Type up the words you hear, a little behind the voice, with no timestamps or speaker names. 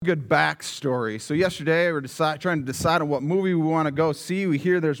Good backstory. So yesterday we were trying to decide on what movie we want to go see. We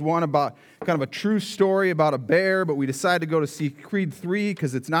hear there's one about kind of a true story about a bear, but we decided to go to see Creed 3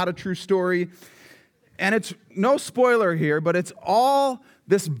 because it's not a true story. And it's no spoiler here, but it's all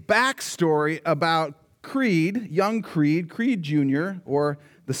this backstory about Creed, young Creed, Creed Jr., or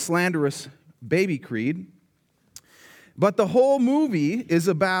the slanderous baby Creed. But the whole movie is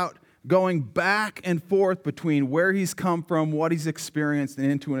about going back and forth between where he's come from, what he's experienced,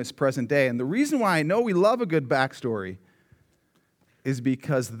 and into his present day. And the reason why I know we love a good backstory is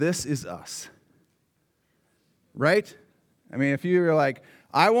because this is us. Right? I mean, if you're like,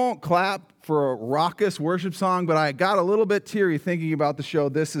 I won't clap for a raucous worship song, but I got a little bit teary thinking about the show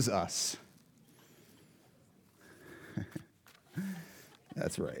This Is Us.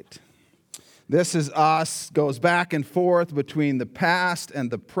 That's right. This Is Us goes back and forth between the past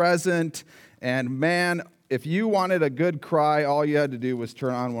and the present. And man, if you wanted a good cry, all you had to do was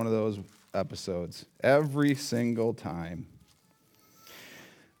turn on one of those episodes every single time.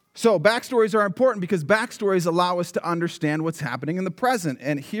 So backstories are important because backstories allow us to understand what's happening in the present.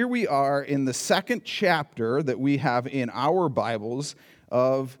 And here we are in the second chapter that we have in our Bibles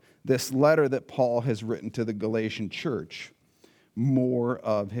of this letter that Paul has written to the Galatian church. More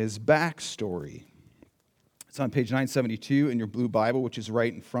of his backstory. It's on page 972 in your blue Bible, which is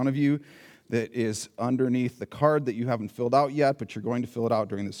right in front of you, that is underneath the card that you haven't filled out yet, but you're going to fill it out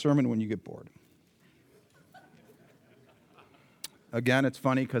during the sermon when you get bored. Again, it's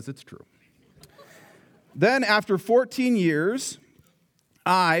funny because it's true. Then, after 14 years,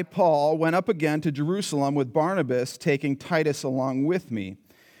 I, Paul, went up again to Jerusalem with Barnabas, taking Titus along with me.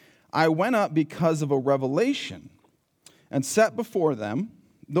 I went up because of a revelation and set before them,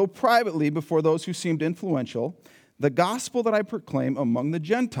 though privately before those who seemed influential, the gospel that I proclaim among the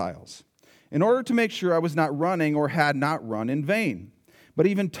Gentiles, in order to make sure I was not running or had not run in vain. But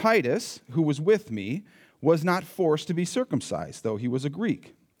even Titus, who was with me, was not forced to be circumcised, though he was a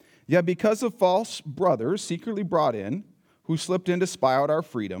Greek. Yet because of false brothers secretly brought in, who slipped in to spy out our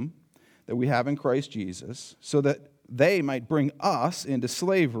freedom that we have in Christ Jesus, so that they might bring us into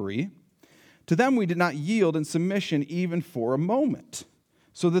slavery, to them we did not yield in submission even for a moment,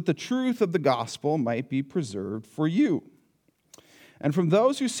 so that the truth of the gospel might be preserved for you. And from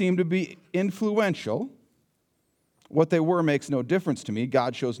those who seem to be influential, what they were makes no difference to me.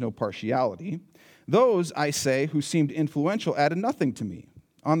 God shows no partiality. Those, I say, who seemed influential added nothing to me.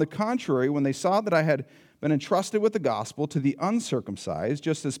 On the contrary, when they saw that I had been entrusted with the gospel to the uncircumcised,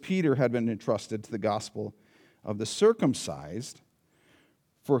 just as Peter had been entrusted to the gospel of the circumcised,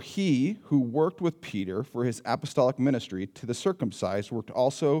 for he who worked with Peter for his apostolic ministry to the circumcised worked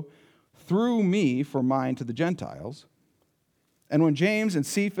also through me for mine to the Gentiles. And when James and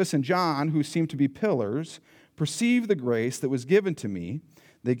Cephas and John, who seemed to be pillars, perceived the grace that was given to me,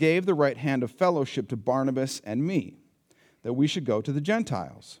 they gave the right hand of fellowship to Barnabas and me, that we should go to the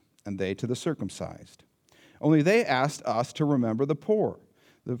Gentiles, and they to the circumcised. Only they asked us to remember the poor,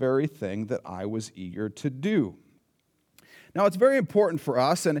 the very thing that I was eager to do. Now, it's very important for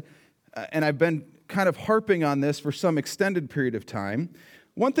us, and I've been kind of harping on this for some extended period of time.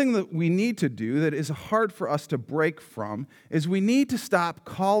 One thing that we need to do that is hard for us to break from is we need to stop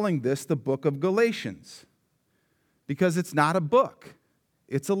calling this the book of Galatians, because it's not a book.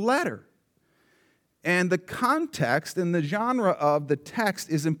 It's a letter. And the context and the genre of the text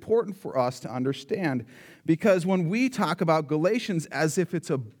is important for us to understand, because when we talk about Galatians as if it's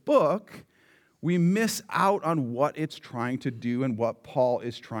a book, we miss out on what it's trying to do and what Paul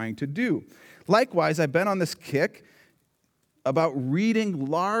is trying to do. Likewise, I've been on this kick about reading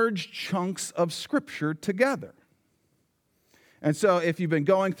large chunks of Scripture together. And so if you've been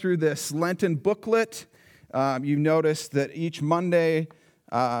going through this Lenten booklet, you've noticed that each Monday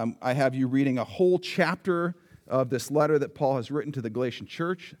I have you reading a whole chapter of this letter that Paul has written to the Galatian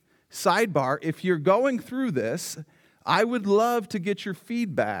church. Sidebar, if you're going through this, I would love to get your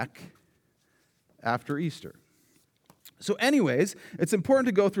feedback after Easter. So anyways, it's important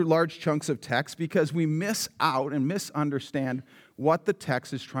to go through large chunks of text because we miss out and misunderstand what the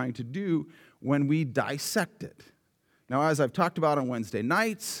text is trying to do when we dissect it. Now, as I've talked about on Wednesday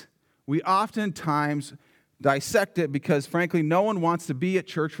nights, we oftentimes dissect it because, frankly, no one wants to be at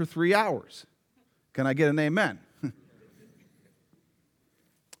church for 3 hours. Can I get an amen?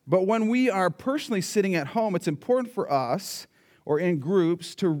 But when we are personally sitting at home, it's important for us or in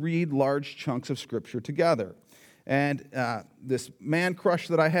groups to read large chunks of Scripture together. And this man crush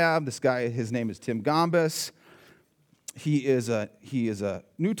that I have, this guy, his name is Tim Gombis. He is a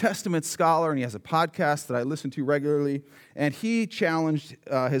New Testament scholar, and he has a podcast that I listen to regularly. And he challenged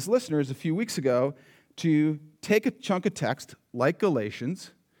his listeners a few weeks ago to take a chunk of text like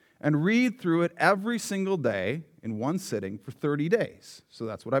Galatians and read through it every single day in one sitting for 30 days. So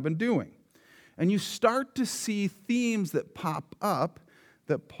that's what I've been doing. And you start to see themes that pop up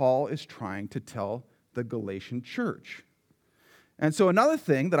that Paul is trying to tell the Galatian church. And so another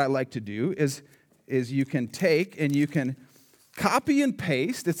thing that I like to do is you can take and you can copy and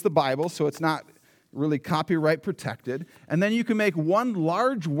paste. It's the Bible, so it's not really copyright protected. And then you can make one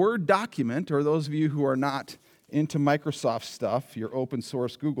large Word document, or those of you who are not into Microsoft stuff, your open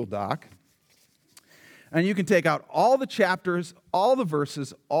source Google Doc. And you can take out all the chapters, all the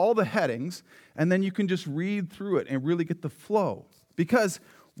verses, all the headings, and then you can just read through it and really get the flow. Because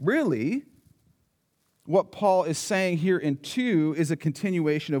really, what Paul is saying here in 2 is a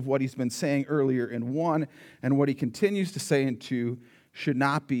continuation of what he's been saying earlier in 1, and what he continues to say in 2 should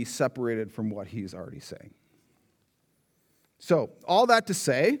not be separated from what he's already saying. So, all that to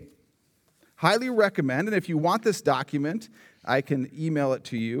say, highly recommend, and if you want this document, I can email it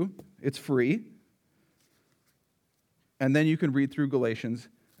to you. It's free. And then you can read through Galatians,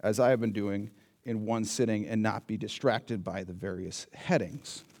 as I have been doing, in one sitting and not be distracted by the various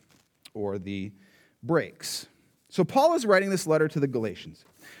headings or the breaks. So Paul is writing this letter to the Galatians.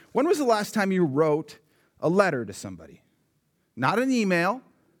 When was the last time you wrote a letter to somebody? Not an email,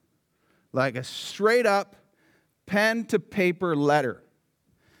 like a straight up pen to paper letter.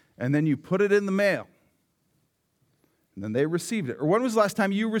 And then you put it in the mail. And then they received it. Or when was the last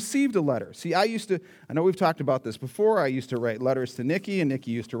time you received a letter? See, I know we've talked about this before. I used to write letters to Nikki, and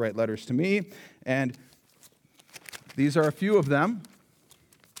Nikki used to write letters to me. And these are a few of them.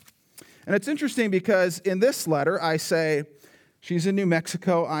 And it's interesting because in this letter, I say, she's in New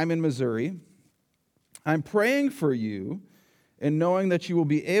Mexico, I'm in Missouri. I'm praying for you and knowing that you will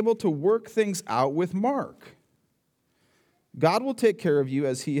be able to work things out with Mark. God will take care of you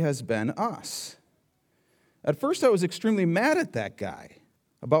as he has been us. At first, I was extremely mad at that guy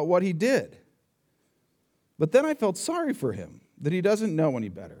about what he did. But then I felt sorry for him, that he doesn't know any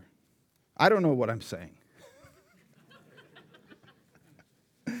better. I don't know what I'm saying.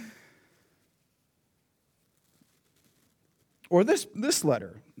 Or this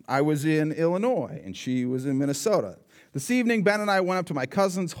letter. I was in Illinois, and she was in Minnesota. This evening, Ben and I went up to my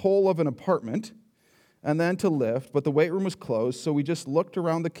cousin's hole of an apartment and then to lift, but the weight room was closed, so we just looked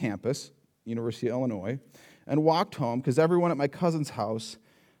around the campus, University of Illinois, and walked home because everyone at my cousin's house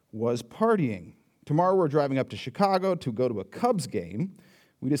was partying. Tomorrow we're driving up to Chicago to go to a Cubs game.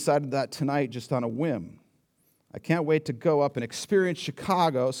 We decided that tonight just on a whim. I can't wait to go up and experience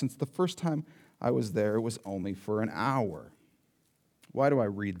Chicago since the first time I was there was only for an hour. Why do I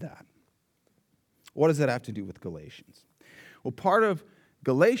read that? What does that have to do with Galatians? Well, part of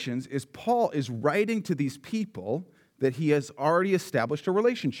Galatians is Paul is writing to these people that he has already established a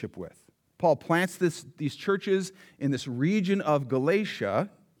relationship with. Paul plants these churches in this region of Galatia,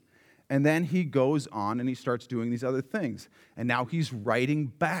 and then he goes on and he starts doing these other things. And now he's writing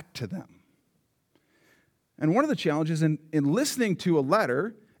back to them. And one of the challenges in listening to a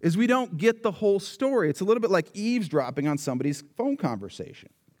letter is we don't get the whole story. It's a little bit like eavesdropping on somebody's phone conversation.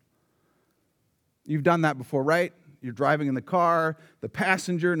 You've done that before, right? You're driving in the car. The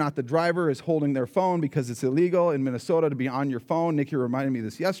passenger, not the driver, is holding their phone because it's illegal in Minnesota to be on your phone. Nikki reminded me of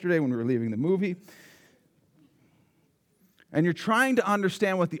this yesterday when we were leaving the movie. And you're trying to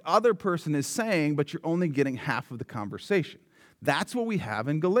understand what the other person is saying, but you're only getting half of the conversation. That's what we have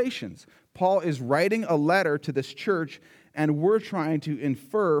in Galatians. Paul is writing a letter to this church, and we're trying to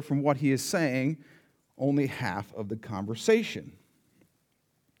infer from what he is saying only half of the conversation.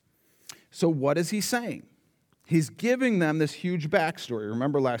 So what is he saying? He's giving them this huge backstory.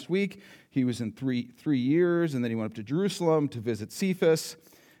 Remember last week, he was in three years, and then he went up to Jerusalem to visit Cephas,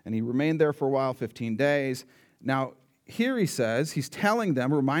 and he remained there for a while, 15 days. Now, here he says, he's telling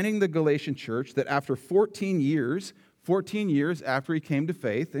them, reminding the Galatian church that after 14 years after he came to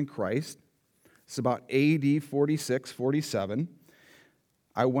faith in Christ, it's about AD 46, 47,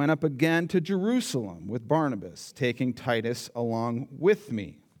 I went up again to Jerusalem with Barnabas, taking Titus along with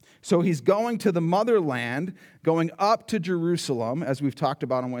me. So he's going to the motherland, going up to Jerusalem, as we've talked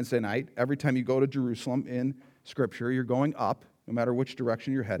about on Wednesday night. Every time you go to Jerusalem in Scripture, you're going up, no matter which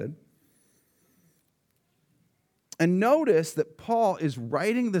direction you're headed. And notice that Paul is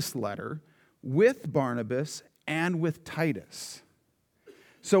writing this letter with Barnabas and with Titus.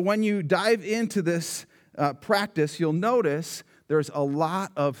 So when you dive into this practice, you'll notice there's a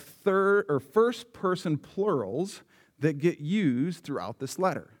lot of third or first person plurals that get used throughout this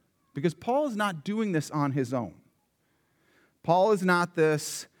letter. Because Paul is not doing this on his own. Paul is not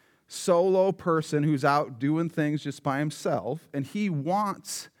this solo person who's out doing things just by himself, and he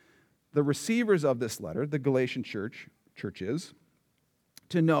wants the receivers of this letter, the Galatian churches,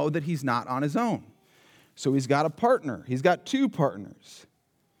 to know that he's not on his own. So he's got a partner. He's got two partners.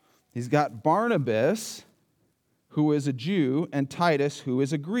 He's got Barnabas, who is a Jew, and Titus, who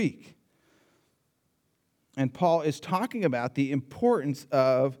is a Greek. And Paul is talking about the importance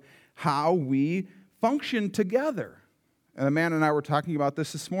of how we function together. And Amanda and I were talking about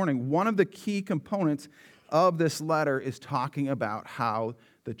this morning. One of the key components of this letter is talking about how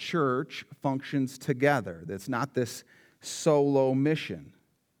the church functions together. It's not this solo mission.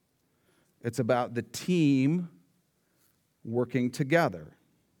 It's about the team working together.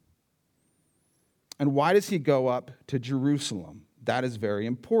 And why does he go up to Jerusalem? That is very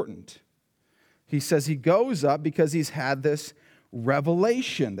important. He says he goes up because he's had this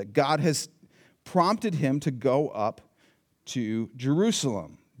revelation that God has prompted him to go up to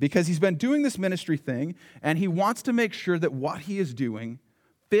Jerusalem. Because he's been doing this ministry thing, and he wants to make sure that what he is doing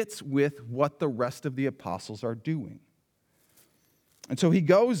fits with what the rest of the apostles are doing. And so he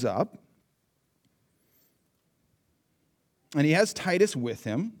goes up, and he has Titus with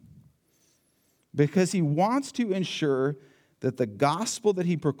him, because he wants to ensure that the gospel that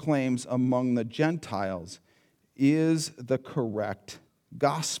he proclaims among the Gentiles is the correct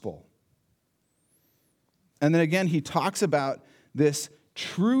gospel. And then again, he talks about this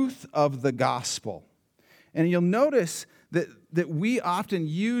truth of the gospel. And you'll notice that we often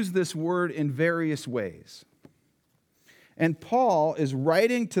use this word in various ways. And Paul is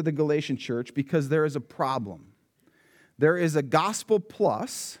writing to the Galatian church because there is a problem. There is a gospel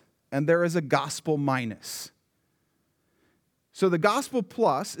plus, and there is a gospel minus. So the gospel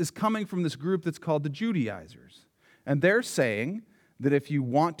plus is coming from this group that's called the Judaizers. And they're saying that if you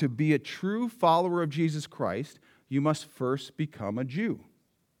want to be a true follower of Jesus Christ, you must first become a Jew.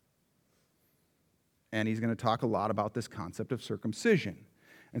 And he's going to talk a lot about this concept of circumcision.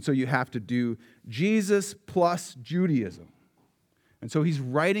 And so you have to do Jesus plus Judaism. And so he's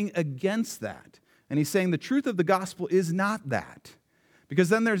writing against that. And he's saying the truth of the gospel is not that. Because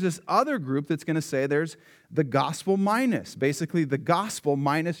then there's this other group that's going to say there's the gospel minus. Basically, the gospel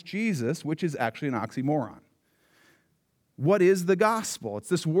minus Jesus, which is actually an oxymoron. What is the gospel? It's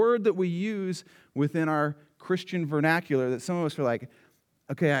this word that we use within our Christian vernacular that some of us are like,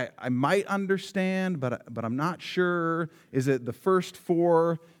 okay, I might understand, but I'm not sure. Is it the first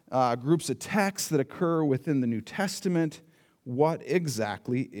four groups of texts that occur within the New Testament? What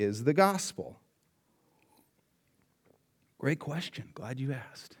exactly is the gospel? Great question. Glad you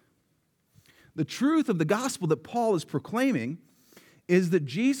asked. The truth of the gospel that Paul is proclaiming is that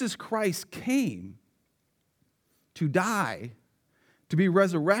Jesus Christ came to die, to be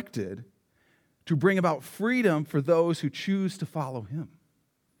resurrected, to bring about freedom for those who choose to follow him.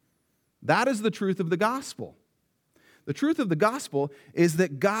 That is the truth of the gospel. The truth of the gospel is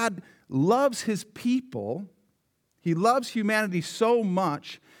that God loves his people. He loves humanity so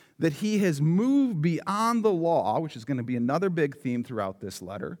much that he has moved beyond the law, which is going to be another big theme throughout this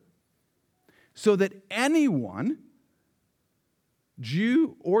letter, so that anyone,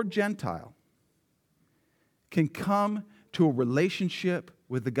 Jew or Gentile, can come to a relationship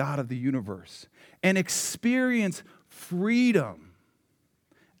with the God of the universe and experience freedom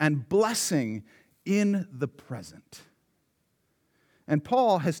and blessing in the present. And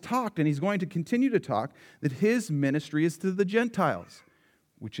Paul has talked, and he's going to continue to talk, that his ministry is to the Gentiles,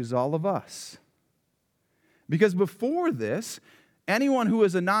 which is all of us. Because before this, anyone who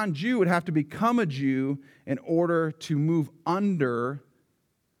is a non-Jew would have to become a Jew in order to move under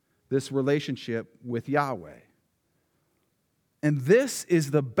this relationship with Yahweh. And this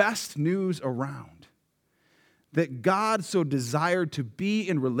is the best news around. That God so desired to be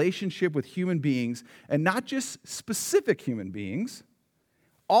in relationship with human beings, and not just specific human beings,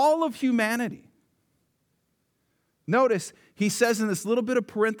 all of humanity. Notice, he says in this little bit of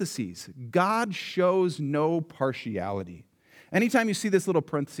parentheses, God shows no partiality. Anytime you see this little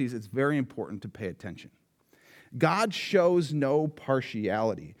parentheses, it's very important to pay attention. God shows no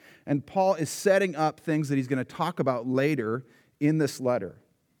partiality. And Paul is setting up things that he's going to talk about later in this letter.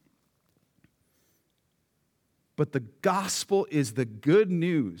 But the gospel is the good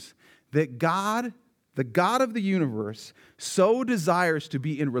news that God, the God of the universe, so desires to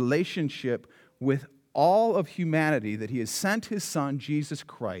be in relationship with all of humanity that he has sent his Son, Jesus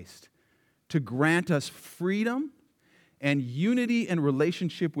Christ, to grant us freedom and unity and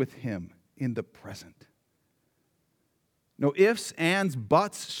relationship with him in the present. No ifs, ands,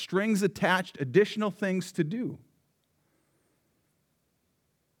 buts, strings attached, additional things to do.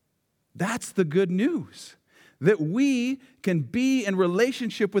 That's the good news. That we can be in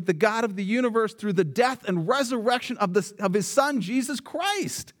relationship with the God of the universe through the death and resurrection of his Son, Jesus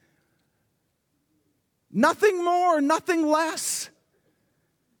Christ. Nothing more, nothing less.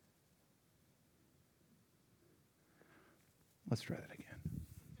 Let's try that again.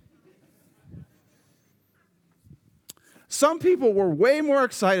 Some people were way more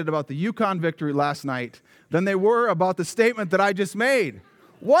excited about the UConn victory last night than they were about the statement that I just made.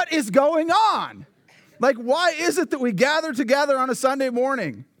 What is going on? Like, why is it that we gather together on a Sunday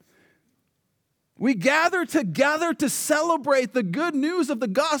morning? We gather together to celebrate the good news of the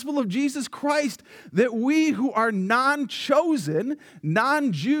gospel of Jesus Christ, that we who are non-chosen,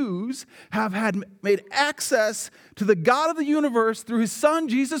 non-Jews, have had made access to the God of the universe through his Son,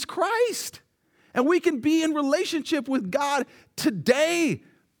 Jesus Christ. And we can be in relationship with God today,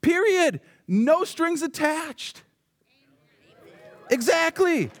 period. No strings attached.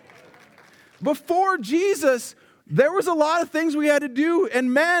 Exactly. Before Jesus, there was a lot of things we had to do,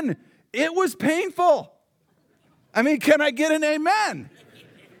 and men, it was painful. I mean, can I get an amen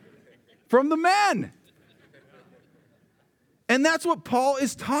from the men? And that's what Paul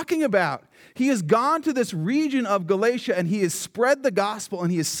is talking about. He has gone to this region of Galatia and he has spread the gospel and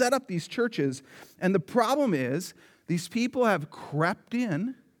he has set up these churches. And the problem is, these people have crept in.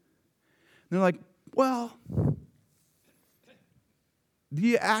 And they're like, well, do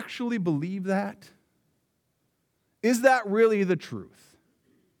you actually believe that? Is that really the truth?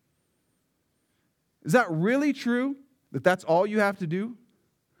 Is that really true? That that's all you have to do?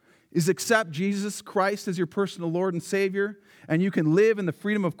 Is accept Jesus Christ as your personal Lord and Savior, and you can live in the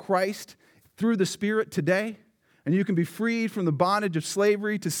freedom of Christ through the Spirit today, and you can be freed from the bondage of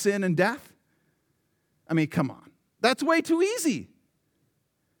slavery to sin and death? I mean, come on. That's way too easy.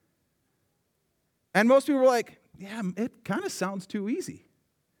 And most people are like, yeah, it kind of sounds too easy.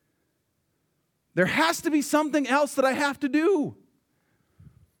 There has to be something else that I have to do.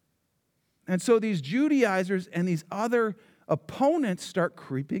 And so these Judaizers and these other opponents start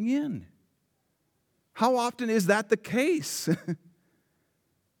creeping in. How often is that the case?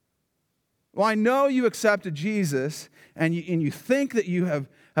 Well, I know you accepted Jesus and you think that you have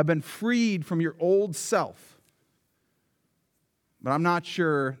been freed from your old self. But I'm not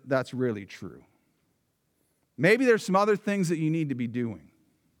sure that's really true. Maybe there's some other things that you need to be doing.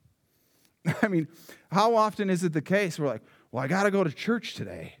 I mean, how often is it the case we're like, well, I got to go to church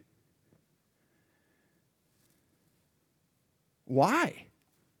today. Why?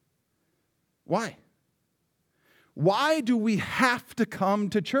 Why? Why do we have to come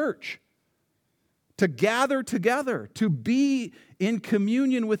to church? To gather together, to be in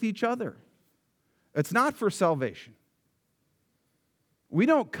communion with each other. It's not for salvation. We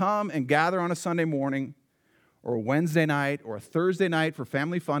don't come and gather on a Sunday morning or a Wednesday night or a Thursday night for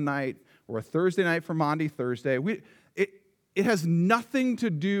family fun night or a Thursday night for Maundy Thursday. It has nothing to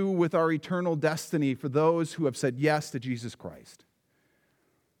do with our eternal destiny for those who have said yes to Jesus Christ.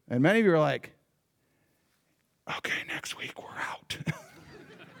 And many of you are like, okay, next week we're out.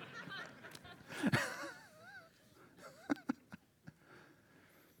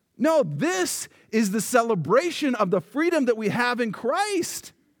 No, this is the celebration of the freedom that we have in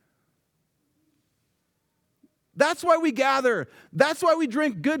Christ. That's why we gather. That's why we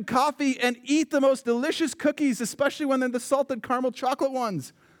drink good coffee and eat the most delicious cookies, especially when they're the salted caramel chocolate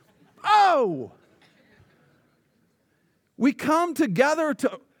ones. Oh! We come together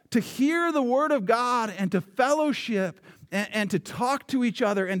to hear the word of God and to fellowship and to talk to each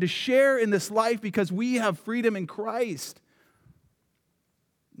other and to share in this life because we have freedom in Christ.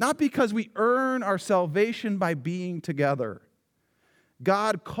 Not because we earn our salvation by being together.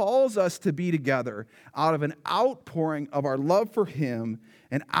 God calls us to be together out of an outpouring of our love for Him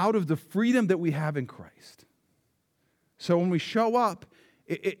and out of the freedom that we have in Christ. So when we show up,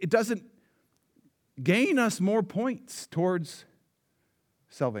 it doesn't gain us more points towards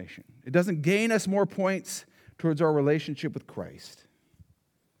salvation. It doesn't gain us more points towards our relationship with Christ.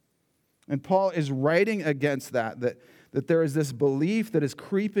 And Paul is writing against that there is this belief that is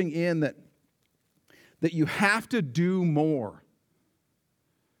creeping in that you have to do more.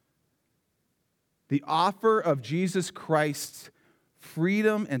 The offer of Jesus Christ's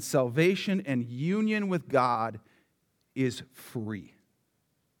freedom and salvation and union with God is free.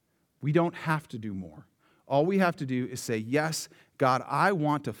 We don't have to do more. All we have to do is say, yes, God, I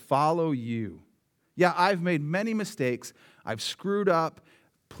want to follow you. Yeah, I've made many mistakes. I've screwed up.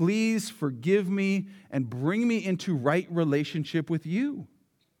 Please forgive me and bring me into right relationship with you.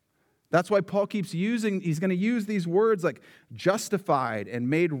 That's why Paul keeps he's going to use these words like justified and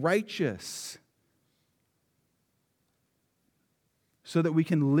made righteous so that we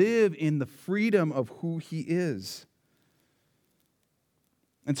can live in the freedom of who He is.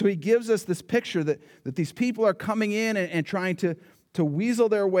 And so he gives us this picture that these people are coming in and trying to weasel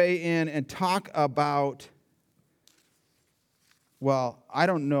their way in and talk about, well, I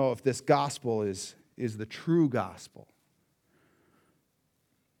don't know if this gospel is the true gospel.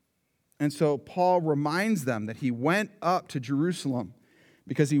 And so Paul reminds them that he went up to Jerusalem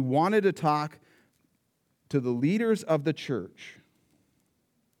because he wanted to talk to the leaders of the church.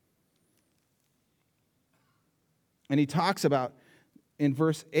 And he talks about, in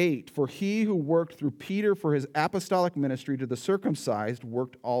verse 8, for he who worked through Peter for his apostolic ministry to the circumcised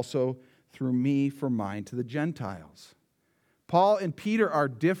worked also through me for mine to the Gentiles. Paul and Peter are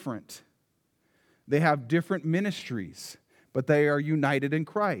different. They have different ministries, but they are united in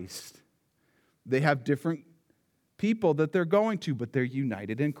Christ. They have different people that they're going to, but they're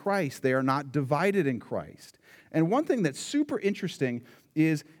united in Christ. They are not divided in Christ. And one thing that's super interesting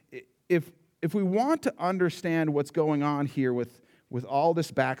is if we want to understand what's going on here with all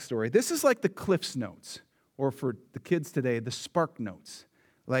this backstory, this is like the Cliff's Notes, or for the kids today, the Spark Notes.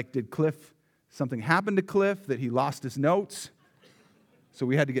 Like, did something happen to Cliff that he lost his notes? So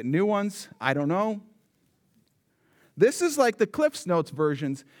we had to get new ones? I don't know. This is like the Cliff's Notes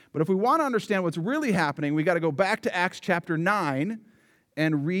versions, but if we want to understand what's really happening, we got to go back to Acts chapter 9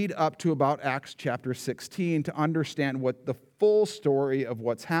 and read up to about Acts chapter 16 to understand what the full story of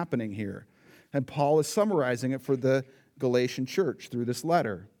what's happening here. And Paul is summarizing it for the Galatian church through this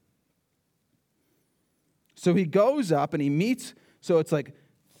letter. So he goes up and he meets, so it's like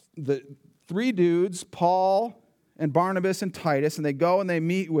the three dudes, Paul and Barnabas and Titus, and they go and they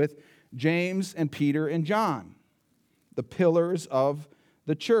meet with James and Peter and John, the pillars of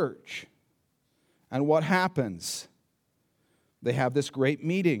the church. And what happens? They have this great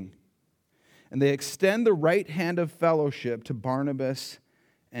meeting, and they extend the right hand of fellowship to Barnabas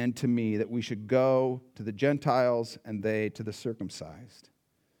and to me, that we should go to the Gentiles and they to the circumcised.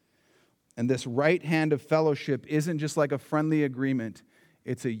 And this right hand of fellowship isn't just like a friendly agreement.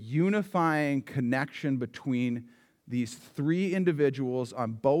 It's a unifying connection between these three individuals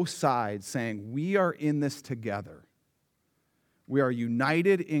on both sides saying, we are in this together. We are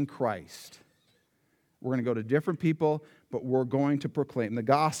united in Christ. We're going to go to different people, but we're going to proclaim the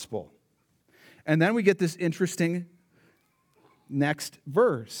gospel. And then we get this interesting next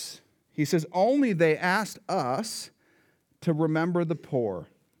verse. He says, only they asked us to remember the poor,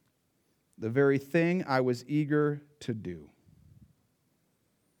 the very thing I was eager to do.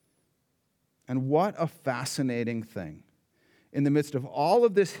 And what a fascinating thing. In the midst of all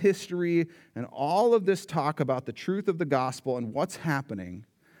of this history and all of this talk about the truth of the gospel and what's happening,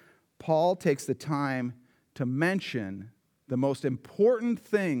 Paul takes the time to mention the most important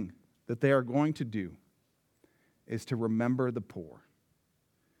thing that they are going to do is to remember the poor.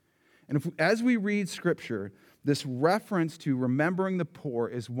 And as we read Scripture, this reference to remembering the poor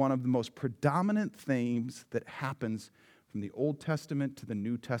is one of the most predominant themes that happens from the Old Testament to the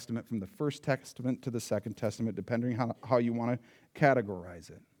New Testament, from the First Testament to the Second Testament, depending how you want to categorize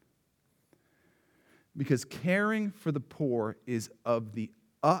it. Because caring for the poor is of the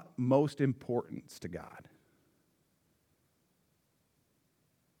utmost importance to God.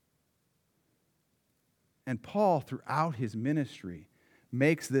 And Paul, throughout his ministry,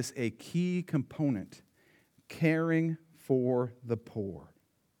 makes this a key component, caring for the poor.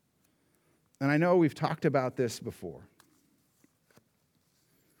 And I know we've talked about this before.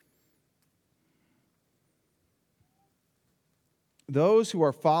 Those who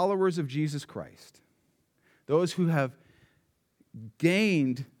are followers of Jesus Christ, those who have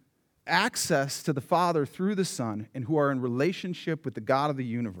gained access to the Father through the Son and who are in relationship with the God of the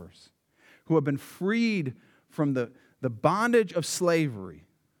universe, who have been freed from the bondage of slavery,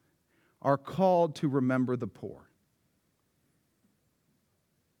 are called to remember the poor.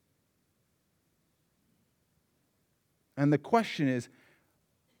 And the question is,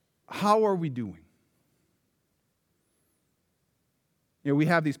 how are we doing? You know, we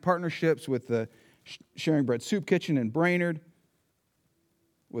have these partnerships with the Sharing Bread Soup Kitchen in Brainerd,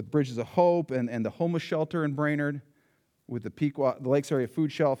 with Bridges of Hope and the homeless shelter in Brainerd, with the Lakes Area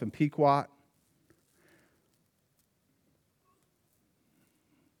Food Shelf in Pequot.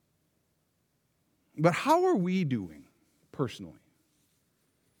 But how are we doing personally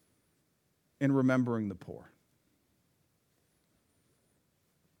in remembering the poor?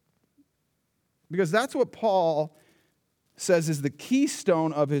 Because that's what Paul says is the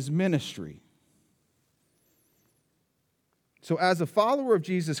keystone of his ministry. So as a follower of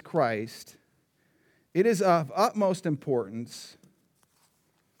Jesus Christ, it is of utmost importance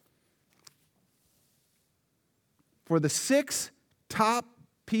for the 6 top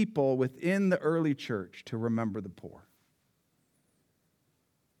people within the early church to remember the poor.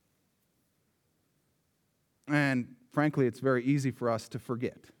 And frankly, it's very easy for us to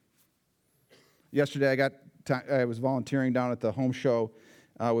forget. Yesterday, I was volunteering down at the home show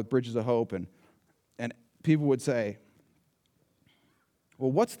with Bridges of Hope, and people would say,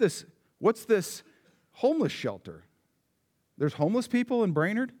 well, what's this What's this homeless shelter? There's homeless people in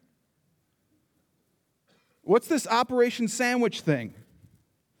Brainerd? What's this Operation Sandwich thing?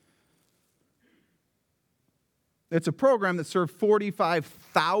 It's a program that served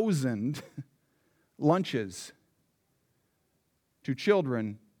 45,000 lunches to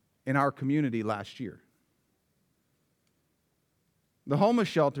children in our community last year. The homeless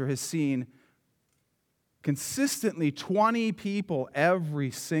shelter has seen consistently 20 people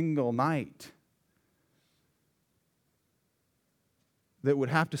every single night that would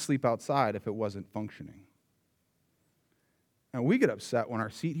have to sleep outside if it wasn't functioning. And we get upset when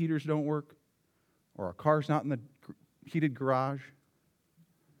our seat heaters don't work or our car's not in the heated garage.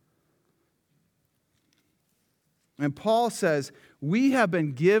 And Paul says, we have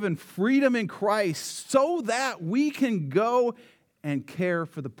been given freedom in Christ so that we can go and care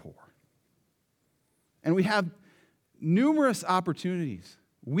for the poor. And we have numerous opportunities.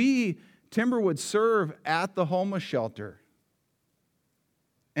 We, Timberwood, serve at the homeless shelter.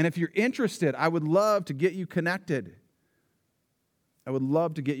 And if you're interested, I would love to get you connected. I would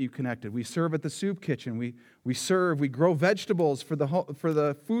love to get you connected. We serve at the soup kitchen. We grow vegetables for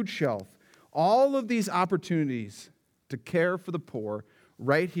the food shelf. All of these opportunities to care for the poor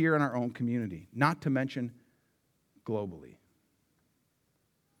right here in our own community, not to mention globally.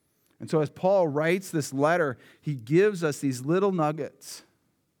 And so as Paul writes this letter, he gives us these little nuggets.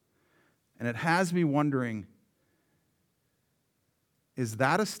 And it has me wondering, is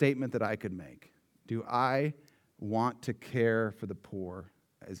that a statement that I could make? Do I want to care for the poor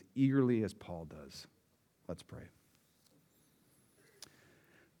as eagerly as Paul does? Let's pray.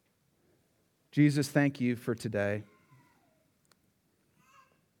 Jesus, thank you for today.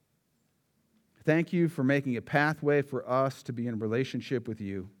 Thank you for making a pathway for us to be in relationship with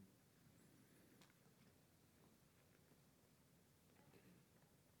you.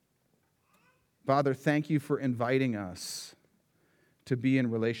 Father, thank you for inviting us to be in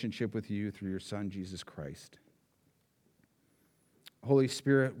relationship with you through your Son, Jesus Christ. Holy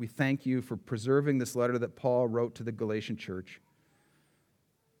Spirit, we thank you for preserving this letter that Paul wrote to the Galatian church,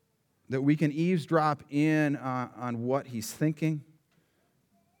 that we can eavesdrop in on what he's thinking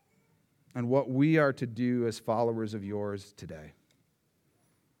and what we are to do as followers of yours today.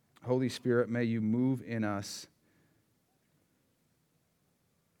 Holy Spirit, may you move in us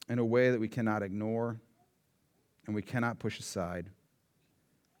in a way that we cannot ignore and we cannot push aside,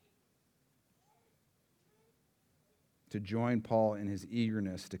 to join Paul in his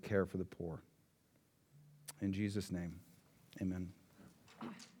eagerness to care for the poor. In Jesus' name, amen. I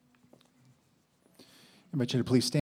invite you to please stand.